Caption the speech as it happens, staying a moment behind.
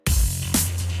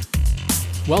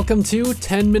Welcome to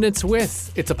 10 Minutes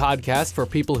With. It's a podcast for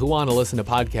people who want to listen to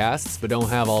podcasts but don't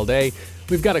have all day.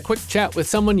 We've got a quick chat with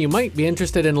someone you might be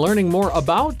interested in learning more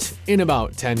about in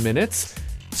about 10 minutes.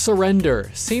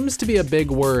 Surrender seems to be a big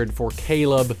word for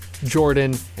Caleb,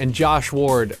 Jordan, and Josh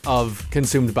Ward of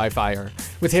Consumed by Fire,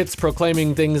 with hits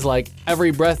proclaiming things like,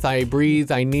 "Every breath I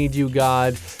breathe, I need you,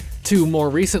 God," to more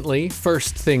recently,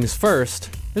 "First Things First."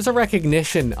 There's a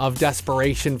recognition of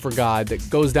desperation for God that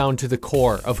goes down to the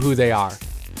core of who they are.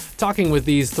 Talking with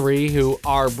these three who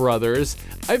are brothers,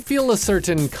 I feel a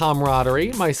certain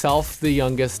camaraderie, myself, the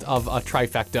youngest of a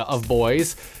trifecta of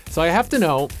boys. So I have to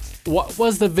know, what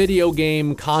was the video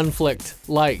game conflict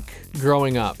like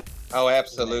growing up? Oh,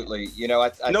 absolutely. You know,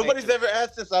 I Nobody's ever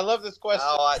asked this. I love this question.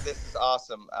 This is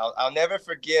awesome. I'll never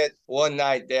forget one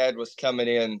night Dad was coming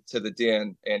in to the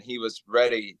den and he was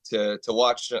ready to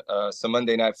watch some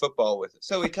Monday Night Football with us.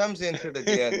 So he comes into the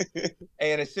den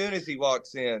and as soon as he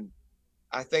walks in,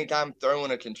 I think I'm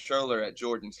throwing a controller at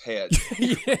Jordan's head.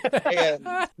 And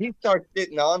he starts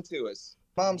getting onto us.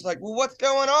 Mom's like, "Well, what's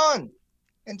going on?"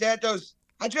 And Dad goes,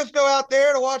 "I just go out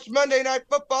there to watch Monday Night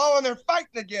Football and they're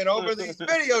fighting again over these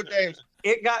video games."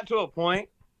 It got to a point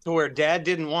to where Dad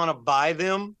didn't want to buy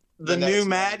them the new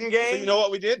Madden game. So you know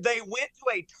what we did? They went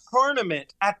to a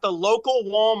tournament at the local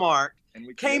Walmart, And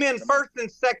we came in first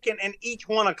and second, and each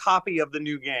won a copy of the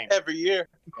new game. every year.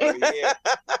 Proud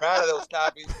of those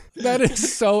copies. That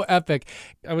is so epic.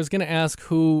 I was going to ask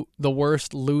who the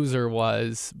worst loser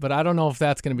was, but I don't know if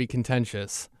that's going to be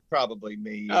contentious. Probably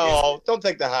me. Oh, don't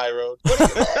take the high road.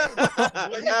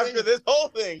 After this whole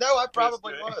thing. No, I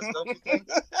probably was. Don't you think?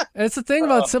 It's the thing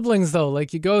about siblings, though.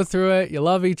 Like, you go through it, you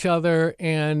love each other,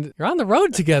 and you're on the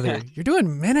road together. You're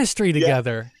doing ministry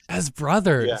together as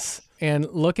brothers. And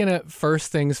looking at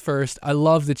First Things First, I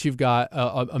love that you've got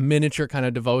a miniature kind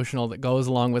of devotional that goes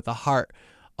along with the heart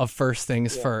of First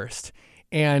Things First.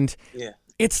 And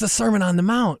it's the Sermon on the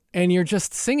Mount, and you're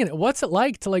just singing it. What's it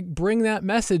like to bring that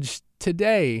message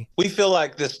today? We feel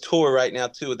like this tour right now,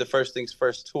 too, with the First Things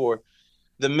First tour,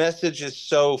 the message is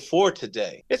so for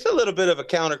today. It's a little bit of a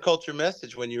counterculture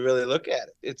message when you really look at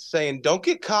it. It's saying, don't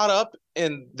get caught up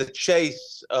in the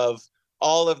chase of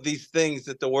all of these things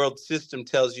that the world system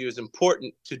tells you is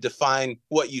important to define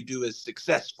what you do as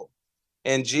successful.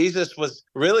 And Jesus was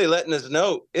really letting us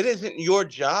know it isn't your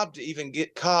job to even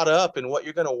get caught up in what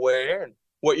you're going to wear and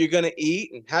what you're going to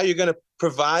eat and how you're going to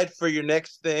provide for your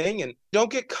next thing. And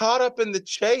don't get caught up in the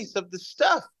chase of the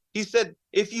stuff. He said,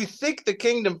 if you seek the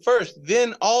kingdom first,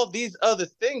 then all these other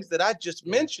things that I just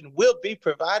mentioned will be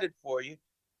provided for you.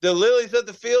 The lilies of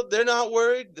the field, they're not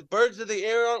worried. The birds of the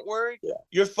air aren't worried.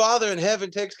 Your Father in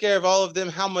heaven takes care of all of them.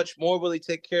 How much more will he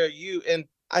take care of you? And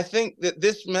I think that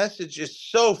this message is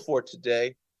so for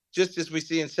today. Just as we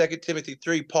see in 2 Timothy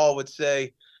 3, Paul would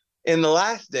say, in the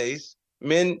last days,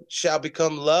 men shall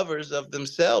become lovers of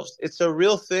themselves. It's a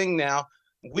real thing now.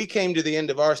 We came to the end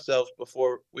of ourselves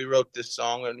before we wrote this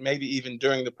song, and maybe even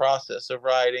during the process of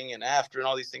writing and after and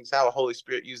all these things, how the Holy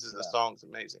Spirit uses the song is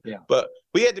amazing. But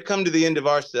we had to come to the end of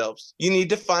ourselves. You need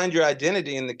to find your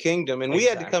identity in the kingdom. And we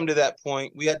had to come to that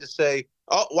point. We had to say,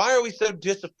 oh, why are we so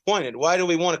disappointed? Why do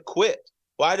we want to quit?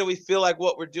 Why do we feel like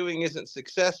what we're doing isn't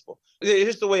successful?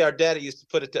 Here's the way our daddy used to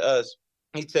put it to us.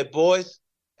 He'd say, boys,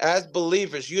 as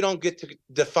believers, you don't get to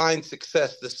define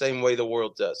success the same way the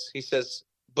world does. He says,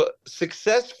 but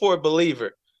success for a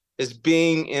believer is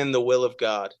being in the will of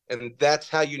God. And that's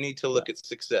how you need to look at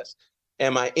success.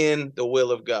 Am I in the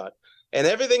will of God? And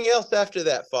everything else after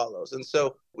that follows. And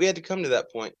so we had to come to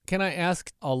that point. Can I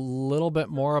ask a little bit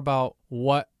more about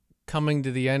what coming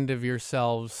to the end of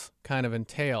yourselves kind of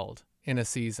entailed in a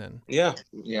season? Yeah,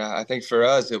 I think for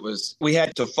us, we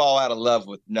had to fall out of love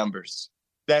with numbers.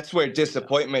 That's where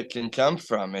disappointment can come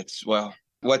from. It's, well,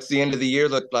 what's the end of the year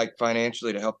look like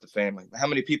financially to help the family? How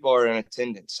many people are in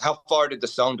attendance? How far did the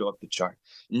song go up the chart?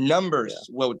 Numbers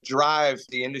will drive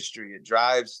the industry. It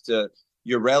drives to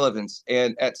your relevance.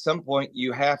 And at some point,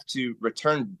 you have to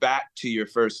return back to your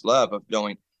first love of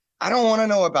going, I don't want to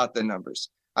know about the numbers.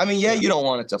 I mean, you don't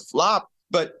want it to flop,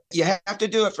 but you have to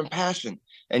do it from passion.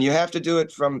 And you have to do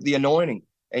it from the anointing.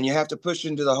 And you have to push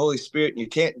into the Holy Spirit. And you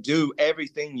can't do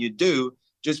everything you do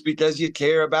just because you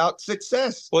care about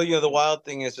success. Well, the wild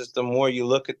thing is the more you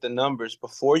look at the numbers,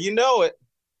 before you know it,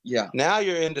 now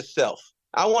you're into self.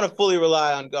 I want to fully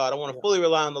rely on God. I want to fully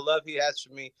rely on the love he has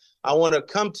for me. I want to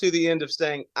come to the end of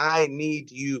saying, I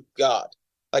need you, God.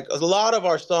 Like a lot of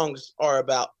our songs are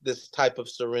about this type of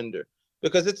surrender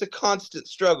because it's a constant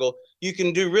struggle. You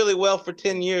can do really well for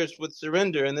 10 years with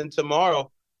surrender, and then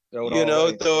tomorrow, throw it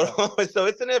away. So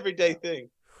it's an everyday thing.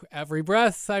 Every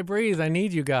breath I breathe, I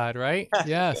need you, God, right?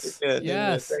 Yes. Good.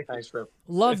 Yes. Thanks, bro.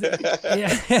 Love it.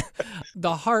 Yeah.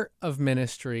 The heart of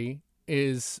ministry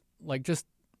is like just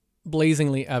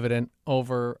blazingly evident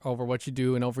over what you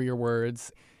do and over your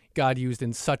words. God used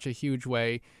in such a huge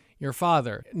way your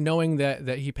father. Knowing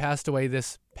that he passed away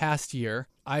this past year,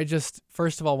 I just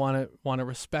first of all want to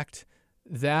respect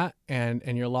that and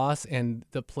your loss and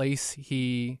the place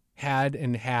he had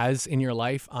and has in your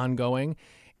life ongoing.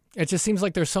 It just seems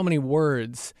like there's so many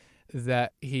words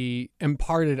that he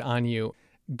imparted on you.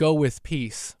 Go with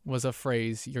peace was a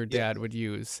phrase your dad would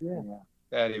use. Yeah.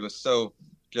 Daddy was so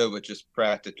good with just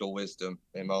practical wisdom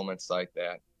in moments like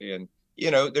that. And,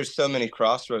 there's so many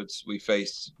crossroads we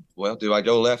face. Well, do I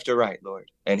go left or right, Lord?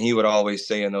 And he would always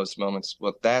say in those moments,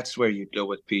 well, that's where you go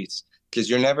with peace, because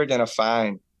you're never going to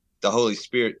find the Holy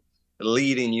Spirit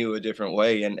leading you a different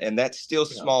way. And that still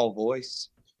small voice.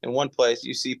 In one place,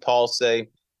 you see Paul say,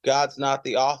 God's not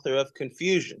the author of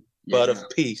confusion, but of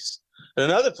peace. In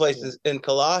another places in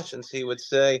Colossians, he would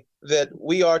say that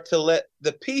we are to let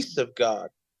the peace of God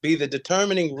be the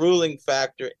determining ruling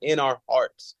factor in our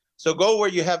hearts. So go where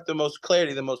you have the most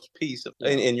clarity, the most peace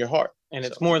in your heart. And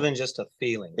it's more than just a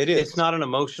feeling. It is. It's not an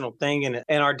emotional thing. And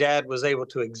our dad was able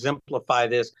to exemplify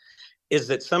this, is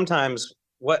that sometimes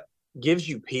what gives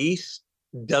you peace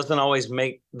doesn't always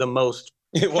make the most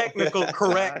technical,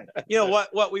 correct,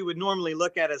 what we would normally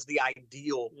look at as the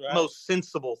ideal, most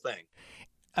sensible thing.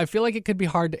 I feel like it could be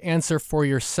hard to answer for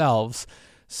yourselves.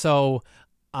 So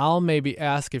I'll maybe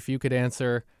ask if you could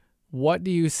answer, what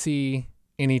do you see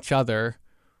in each other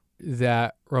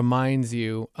that reminds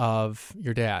you of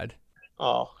your dad?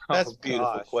 Oh, that's a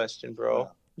beautiful question,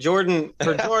 bro. Jordan,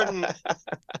 but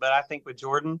I think with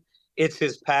Jordan, it's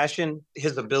his passion,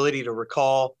 his ability to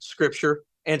recall scripture.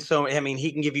 And so,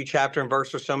 he can give you chapter and verse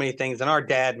for so many things. And our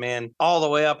dad, man, all the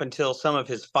way up until some of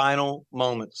his final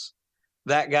moments,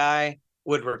 that guy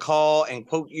would recall and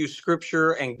quote you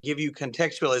scripture and give you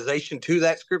contextualization to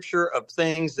that scripture of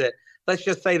things that, let's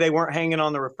just say, they weren't hanging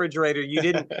on the refrigerator. You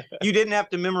didn't have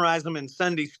to memorize them in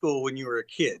Sunday school when you were a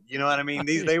kid. You know what I mean?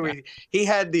 He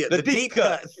had the deep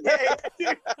cuts.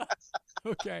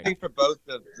 Okay. I think for both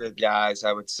of the guys,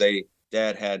 I would say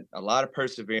Dad had a lot of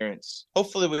perseverance.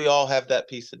 Hopefully we all have that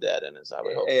piece of dad in us, I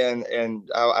would hope. And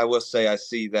I will say I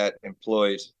see that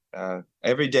employed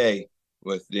every day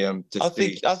with them. I'll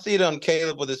see it on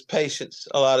Caleb with his patience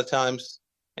a lot of times,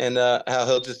 and how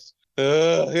he'll just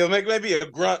he'll make maybe a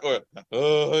grunt or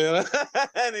and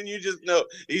then you just know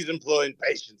he's employing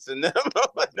patience in them.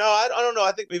 No, I don't know.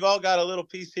 I think we've all got a little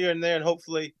piece here and there, and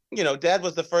hopefully, Dad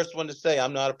was the first one to say,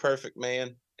 I'm not a perfect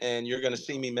man, and you're going to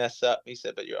see me mess up. He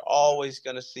said, but you're always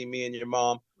going to see me and your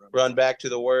mom run back to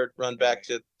the Word, run back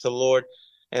to Lord.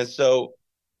 And so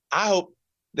I hope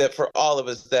that for all of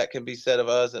us, that can be said of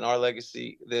us and our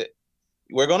legacy, that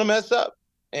we're going to mess up.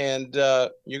 And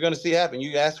you're going to see it happen.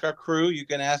 You ask our crew, you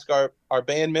can ask our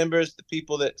band members, the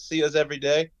people that see us every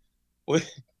day.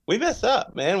 We mess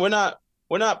up, man. We're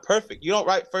not perfect. You don't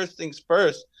write first things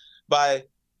first by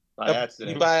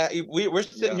accident. We're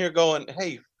sitting here going,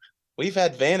 hey, we've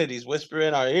had vanities whisper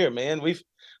in our ear, man. We've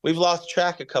lost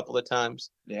track a couple of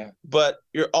times. Yeah. But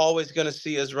you're always going to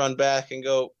see us run back and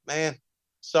go, man,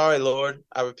 sorry, Lord,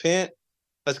 I repent.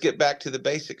 Let's get back to the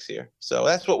basics here. So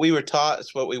that's what we were taught.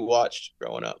 It's what we watched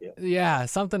growing up. Yeah,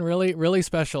 something really, really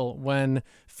special when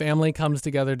family comes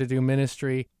together to do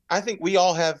ministry. I think we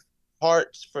all have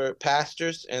hearts for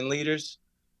pastors and leaders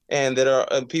and that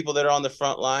are people that are on the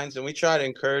front lines, and we try to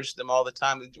encourage them all the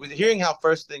time. Hearing how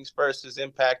First Things First has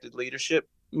impacted leadership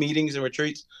meetings and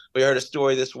retreats. We heard a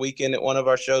story this weekend at one of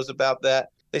our shows about that.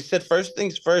 They said First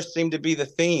Things First seemed to be the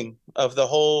theme of the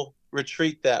whole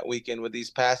retreat that weekend with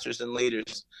these pastors and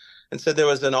leaders, and said there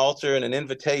was an altar and an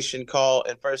invitation call,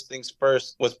 and First Things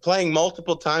First was playing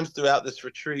multiple times throughout this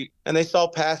retreat, and they saw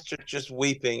pastors just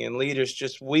weeping and leaders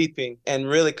just weeping and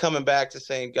really coming back to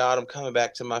saying, God, I'm coming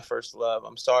back to my first love.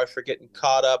 I'm sorry for getting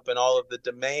caught up in all of the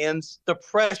demands. The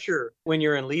pressure when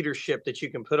you're in leadership that you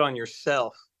can put on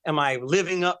yourself. Am I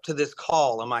living up to this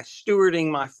call? Am I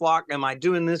stewarding my flock? Am I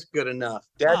doing this good enough?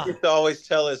 Dad used to always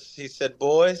tell us, he said,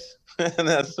 boys, and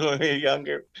that's when we were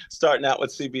younger, starting out with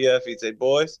CBF, he'd say,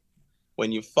 boys,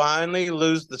 when you finally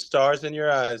lose the stars in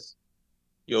your eyes,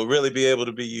 you'll really be able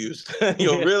to be used.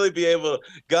 You'll really be able to,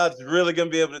 God's really going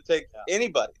to be able to take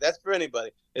anybody. That's for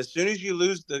anybody. As soon as you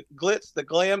lose the glitz, the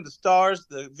glam, the stars,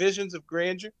 the visions of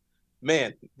grandeur,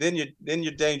 man, then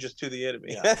you're dangerous to the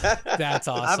enemy. That's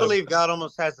awesome. I believe God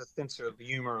almost has a sense of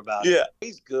humor about it. Yeah,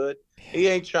 he's good. He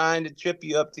ain't trying to trip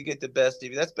you up to get the best of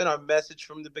you. That's been our message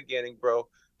from the beginning, bro.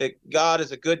 That God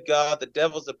is a good God. The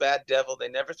devil's a bad devil. They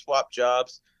never swap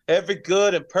jobs. Every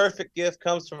good and perfect gift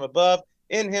comes from above.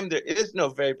 In him there is no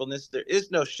variableness. There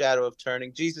is no shadow of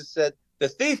turning. Jesus said, the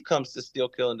thief comes to steal,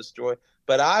 kill, and destroy.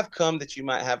 But I've come that you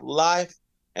might have life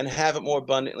and have it more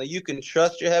abundantly. You can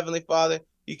trust your Heavenly Father.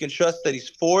 You can trust that he's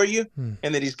for you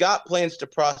and that he's got plans to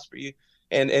prosper you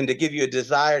and to give you a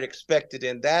desired, expected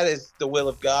end. That is the will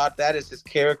of God. That is his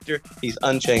character. He's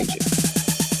unchanging.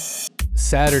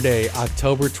 Saturday,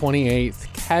 October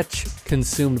 28th, catch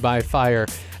Consumed by Fire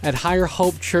at Higher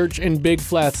Hope Church in Big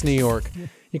Flats, New York.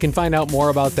 You can find out more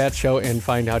about that show and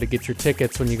find how to get your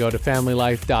tickets when you go to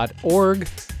familylife.org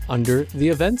under the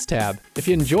events tab. If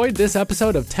you enjoyed this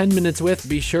episode of 10 Minutes With,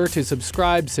 be sure to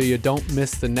subscribe so you don't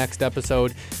miss the next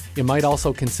episode. You might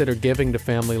also consider giving to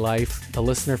Family Life, the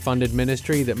listener-funded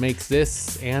ministry that makes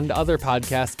this and other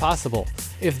podcasts possible.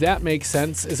 If That Makes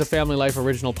Sense is a Family Life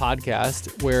original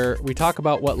podcast where we talk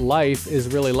about what life is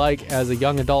really like as a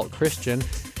young adult Christian,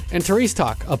 and Therese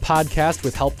Talk, a podcast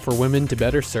with help for women to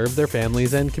better serve their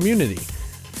families and community.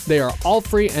 They are all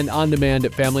free and on demand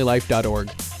at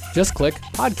familylife.org. Just click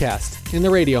Podcast in the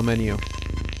radio menu.